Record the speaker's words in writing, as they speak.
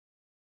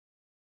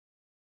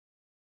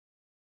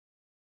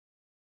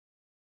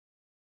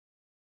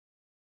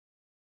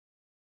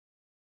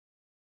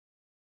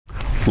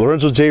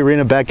Lorenzo J.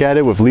 Reyna back at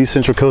it with Lee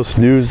Central Coast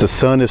News. The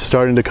sun is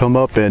starting to come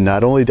up, and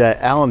not only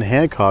that, Alan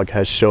Hancock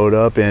has showed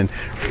up, and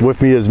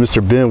with me is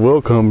Mr. Ben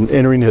Willkomm,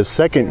 entering his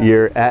second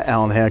year at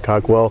Alan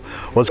Hancock. Well,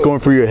 what's going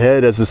through your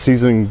head as the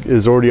season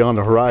is already on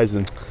the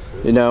horizon?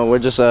 You know, we're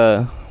just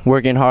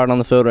working hard on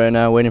the field right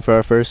now, waiting for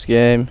our first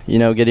game, you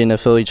know, getting to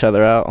fill each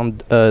other out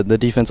on the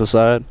defensive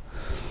side.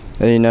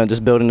 And, you know,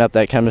 just building up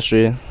that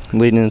chemistry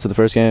leading into the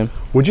first game.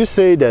 Would you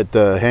say that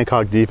the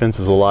Hancock defense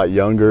is a lot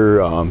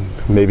younger,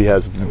 maybe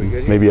has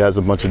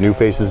a bunch of new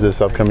faces this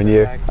upcoming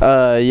year?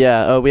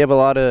 Yeah, we have a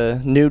lot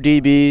of new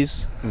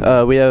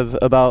DBs. We have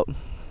about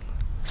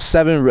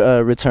 7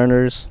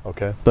 returners.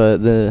 Okay.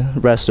 But the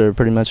rest are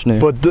pretty much new.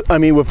 But I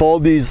mean, with all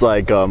these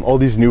all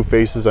these new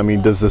faces, I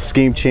mean, does the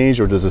scheme change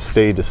or does it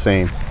stay the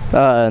same?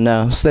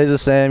 No, stays the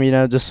same. You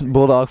know, just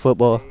bulldog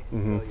football.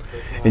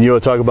 And you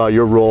want to talk about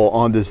your role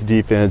on this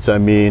defense. I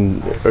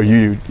mean, are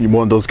you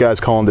one of those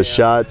guys calling the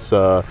shots,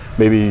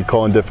 maybe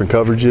calling different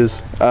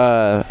coverages?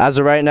 As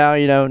of right now,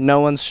 you know, no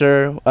one's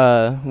sure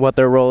what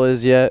their role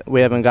is yet.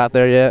 We haven't got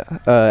there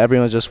yet.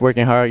 Everyone's just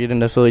working hard,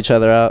 getting to fill each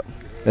other out,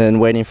 and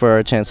waiting for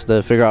our chance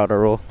to figure out our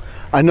role.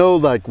 I know,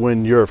 like,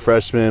 when you're a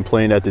freshman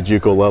playing at the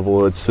JUCO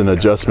level, it's an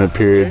adjustment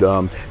period.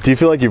 Do you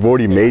feel like you've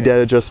already made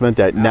that adjustment,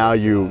 that now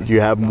you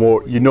have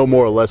more, you know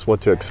more or less what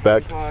to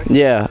expect?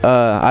 Yeah,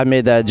 I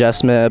made that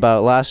adjustment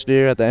about last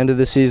year at the end of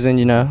the season.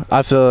 You know,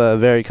 I feel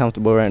very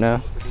comfortable right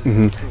now.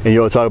 And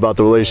you want to talk about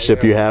the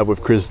relationship you have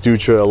with Chris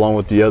Dutra along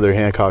with the other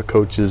Hancock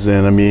coaches,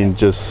 and I mean,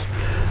 just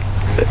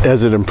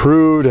has it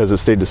improved? Has it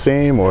stayed the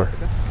same, or?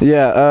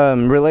 Yeah,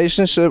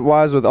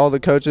 relationship-wise with all the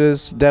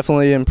coaches,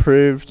 definitely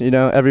improved. You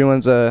know,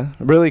 everyone's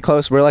really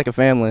close. We're like a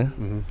family.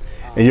 And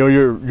you know,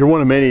 you're one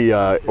of many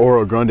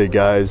Arroyo Grande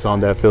guys on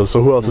that field.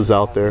 So who else is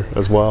out there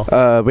as well?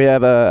 We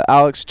have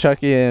Alex,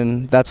 Chucky,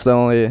 and that's the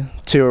only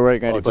 2 Arroyo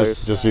Grande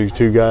players. Just you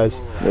 2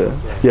 guys? Yeah.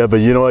 Yeah,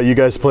 but you know what? You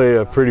guys play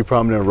a pretty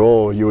prominent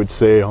role, you would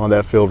say, on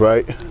that field,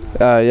 right?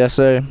 Yes,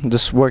 sir.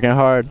 Just working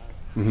hard.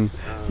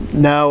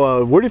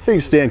 Now, where do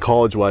things stand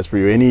college-wise for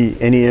you?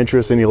 Any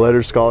interest, any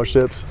letters,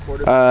 scholarships?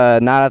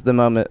 Not at the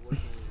moment.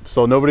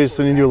 So nobody's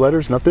sending you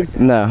letters, nothing?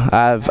 No,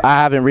 I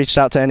haven't reached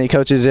out to any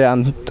coaches yet.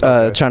 I'm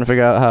trying to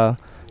figure out how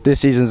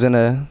this season's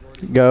gonna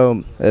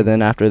go, and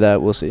then after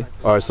that we'll see.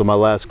 All right, so my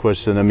last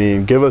question, I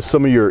mean, give us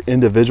some of your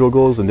individual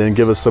goals and then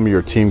give us some of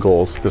your team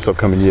goals this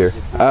upcoming year.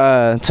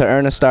 To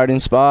earn a starting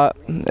spot,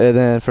 and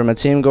then for my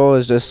team goal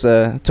is just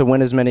to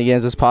win as many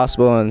games as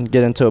possible and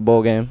get into a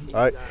bowl game.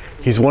 All right,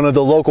 he's one of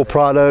the local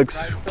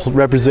products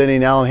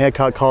representing Alan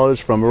Hancock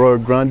College from Arroyo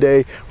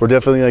Grande. We're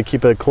definitely going to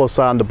keep a close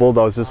eye on the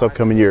Bulldogs this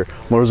upcoming year.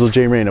 Lorenzo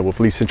J. Reyna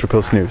with Lee Central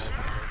Coast News.